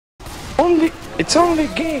It's only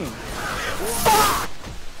a game.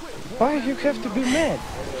 Why you have to be mad?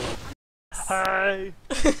 Hi.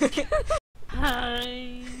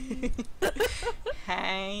 Hi.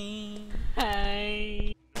 Hi.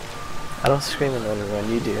 Hi. I don't scream at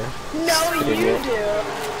everyone, you do. No, Stupid. you do.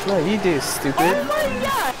 No, you do, stupid. Oh my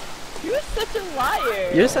god. You're such a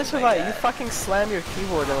liar. You're such a liar. You fucking slam your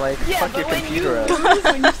keyboard and like fuck your computer up.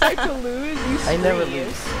 When you start to lose, you scream. I never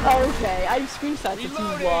lose. Oh, okay, I have screenshots if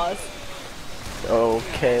you lost.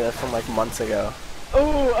 Okay, that's from like months ago.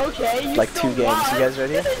 Oh, okay. You like still 2 games. lost. You guys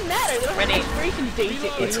ready? It doesn't matter. They don't have expiration dates, you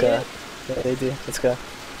Let's idiot. go. Yeah, they do. Let's go.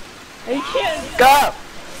 You can't Go!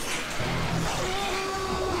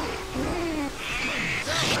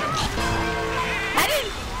 I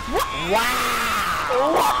didn't. What? Wow.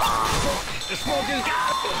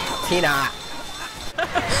 Tina!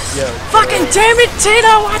 Yo. Fucking damn it,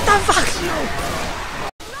 Tina! What the fuck?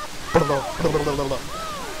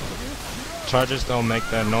 Chargers don't make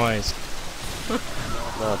that noise.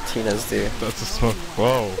 No, Tina's do. That's a smoke.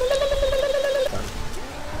 Whoa.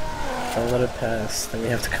 Don't let it pass. Then we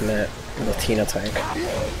have to commit the Tina tank.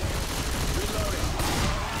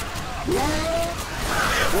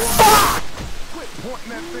 Fuck! Quit pointing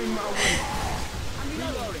that thing my way.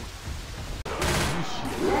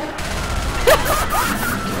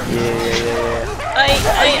 Yeah.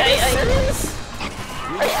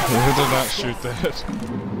 Who did not shoot that?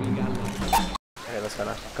 Okay, let's go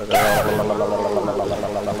now. Go.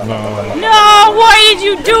 No. No! Why did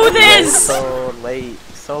you do this? So late.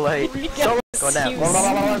 So late. Go now.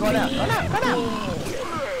 Go now.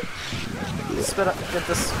 Spit up. Get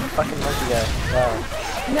this fucking monkey guy. Wow.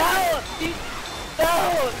 No, dude. No.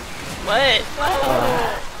 What?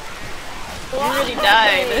 You already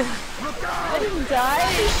died. I didn't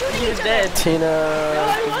die. You're dead. Tina. No,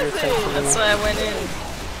 I wasn't. That's why I went in.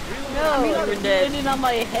 No, You were dead. landed on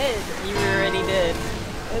my head, You were already dead.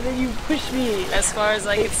 and then you pushed me. As far as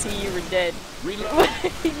I could see, you were dead. You don't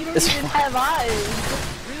even have eyes.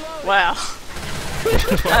 Wow.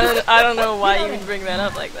 I don't know why you would bring that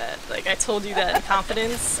up like that. Like, I told you that in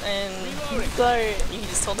confidence, and Sorry. you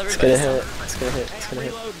just told It's everybody. gonna hit. It's gonna hit. It's gonna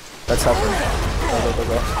hit. Let's help him.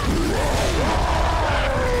 Go.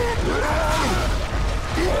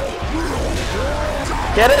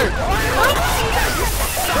 Get her!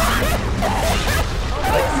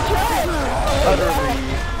 Utterly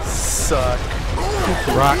suck.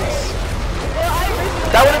 Rocks.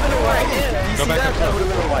 That would have been a wipe. Do you Go see back that? up. That would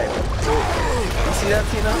have been a wipe. You see that,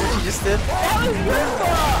 Tina? What you just did? That was your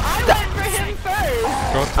fault. I went for him first.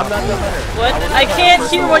 Go I'm not the hunter. What? I can't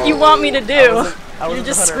hear what you want me to do. You're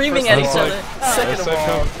just screaming at each other. Second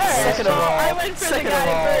of all, I went for the guy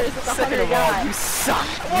first with the hunter guy. you suck.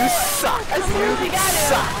 You suck. As soon as he got him,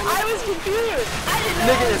 suck. I was confused. I didn't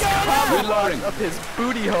know Nigga what is was going on. cobbling up his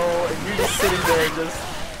booty hole, and you're just sitting there just.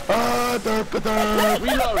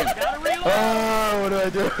 Reloading. What do I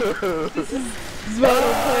do?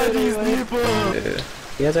 These people.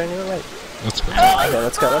 You guys aren't even right. Let's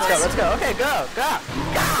go. Okay, let's go. Okay, go.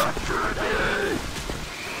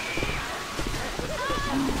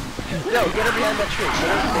 Yo, get her behind that tree.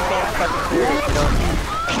 They can't fucking clear it, you know?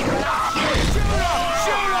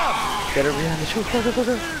 Get her behind the tree.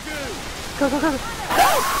 Go.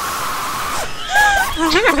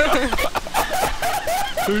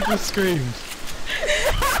 Who just screamed?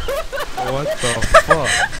 What the fuck?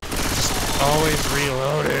 Just always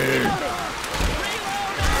reloading.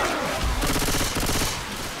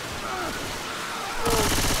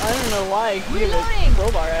 I don't know why I can get a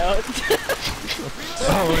crowbar out.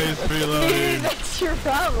 Always reloading. That's your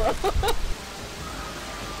problem.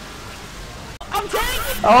 I'm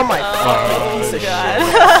tanking! Oh my Oh, piece of God.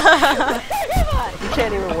 shit. You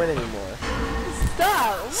can't even win anymore.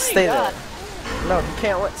 Stop! Oh my Stay God. there. No, you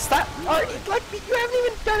can't win. Stop! Like, you haven't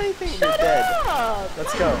even done anything. Shut You're dead. up!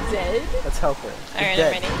 Let's go. Dead? Let's help her. You're Alright, I'm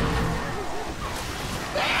dead. ready.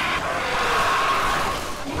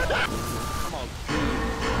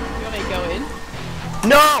 You want me to go in?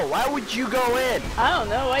 No! Why would you go in? I don't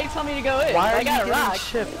know. Why you tell me to go in? Why are I you got a getting rock.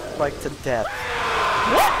 chipped like to death?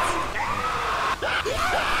 What?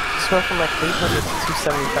 Just went from like 800 to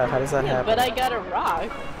 275. How does that happen? But I got a rock.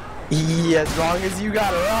 Yeah, as long as you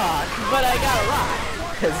got a rock. But I got a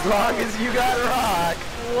rock. As long as you got a rock.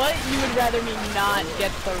 What? You would rather me not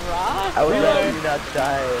get the rock? I would rather you not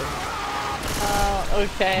die.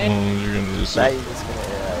 Okay. You're gonna lose Now it. you're just gonna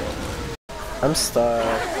die. I'm stuck.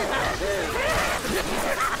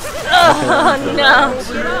 Oh no!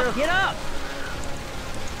 Get up!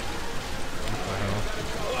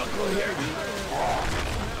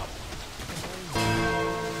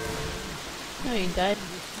 No, you died.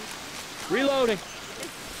 Reloading.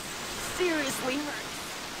 seriously hurt.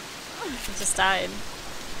 I just died.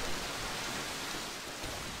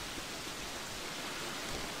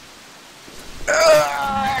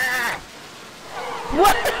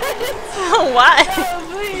 What? Why?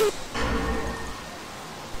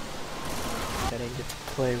 Getting to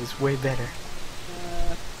play was way better.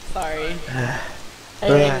 Sorry. I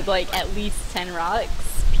landed like at least 10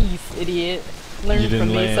 rocks. Peace, idiot. Learn from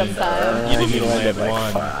me sometime. You didn't even land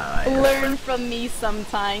like one. Learn from me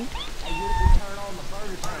sometime.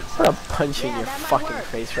 I'm gonna punch you in your fucking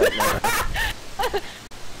face right now.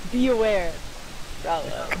 Be aware. Bravo.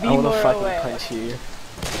 Be I wanna more fucking aware. punch you.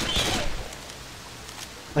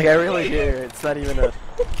 Like I really do. It's not even a.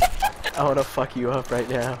 I wanna fuck you up right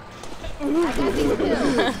now.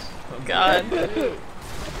 Oh god.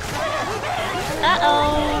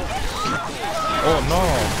 Uh-oh. Oh no.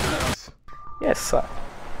 Yes.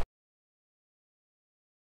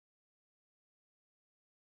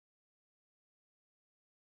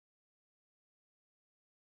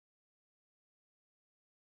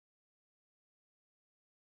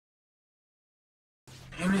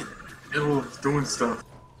 Damn it! It was doing stuff.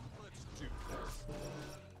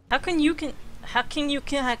 How come you can how come you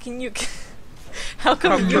can how come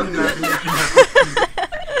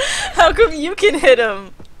you can hit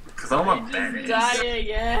him? Cause I'm a badass. Die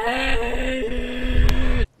again.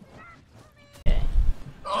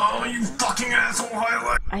 Oh, you fucking asshole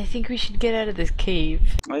highlight! I think we should get out of this cave.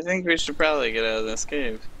 I think we should probably get out of this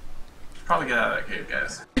cave. Probably get out of that cave,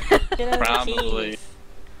 guys. Get out of the Probably. cave.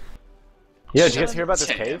 Yeah, did you guys hear about this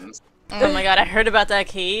cave? Chickens. Oh my god, I heard about that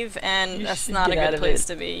cave and You that's should not a get out good of place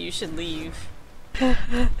it. to be. You should leave.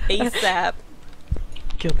 ASAP.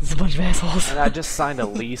 Killed this bunch of assholes. And I just signed a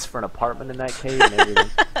lease for an apartment in that cave and everything.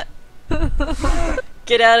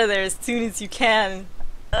 Get out of there as soon as you can.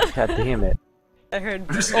 God damn it. I heard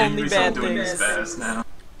I'm just only angry bad doing this things. fast now.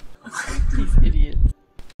 These idiots.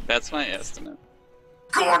 That's my estimate.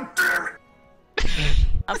 God damn it!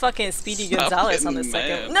 I'm fucking Speedy Stop Gonzalez on the getting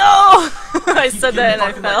second. mad. No! I said that and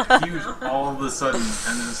I Fucking, fell. like, huge all of a sudden,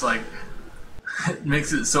 and then it's like it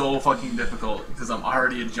makes it so fucking difficult because I'm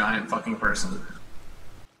already a giant fucking person.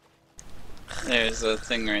 There's a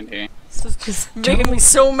thing right here. This is just making me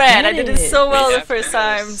so mad. I did it so well We the have to first go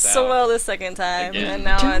time, so south well the second time, again. and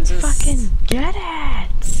now I Don't just fucking get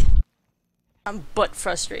it. I'm butt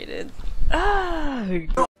frustrated. Ah.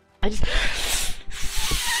 I just.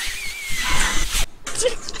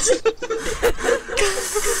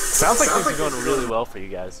 Sounds like things are going really well for you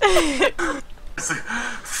guys. It's like,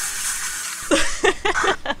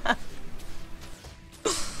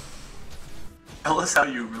 tell us how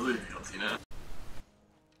you really feel, Tina.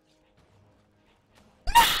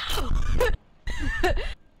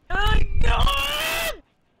 Oh god!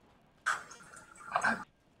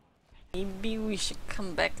 Maybe we should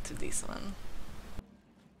come back to this one.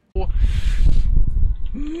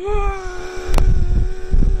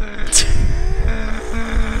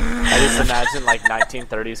 I just imagine like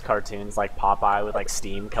 1930s cartoons like Popeye with like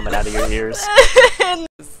steam coming out of your ears. I'm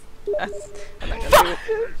not gonna do it.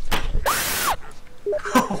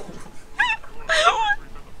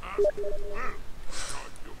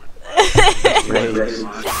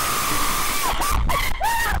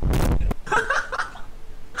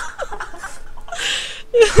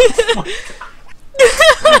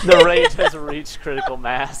 The rage has reached critical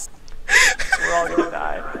mass. We're all gonna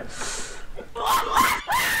die.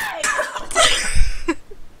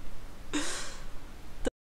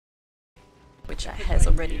 Which I has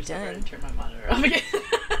already done. Turn my monitor off again.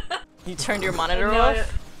 You turned your monitor No,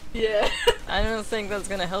 off? Yeah. I don't think that's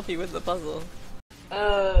gonna help you with the puzzle.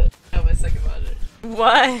 No, my second monitor.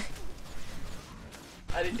 Why?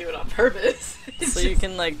 I didn't do it on purpose. So you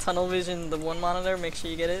can like tunnel vision the one monitor, make sure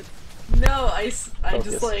you get it? No, I just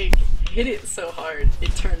Focus. like hit it so hard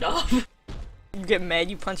it turned off. You get mad,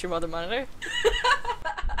 you punch your mother monitor?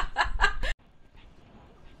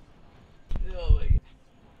 Oh my god.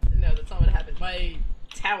 No, that's not what happened. My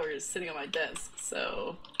tower is sitting on my desk,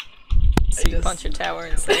 so. So you punch your tower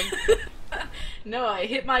instead? No, I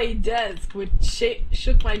hit my desk, which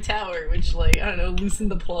shook my tower, which, like, I don't know, loosened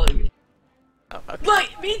the plug. Oh, okay.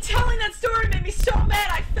 Like, me telling that story made me so mad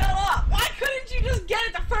I fell off! Why couldn't you just get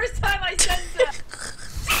it the first time I said that?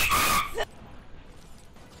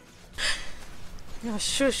 No,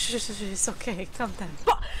 shush, shush, shush, it's okay, calm down.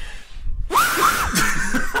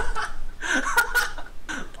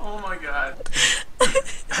 Oh my god.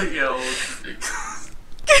 Yo, it's ridiculous.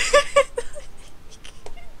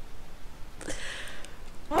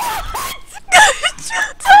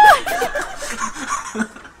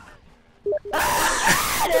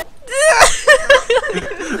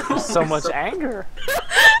 So much anger.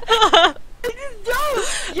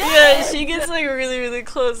 Yeah, she gets like really, really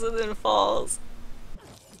close and then falls.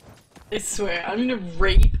 I swear, I'm gonna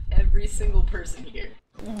rape every single person here.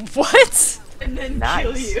 What? And then Nice.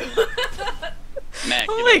 kill you. Matt,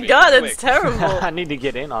 Oh get my over god, here, that's quick. terrible. I need to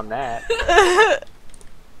get in on that.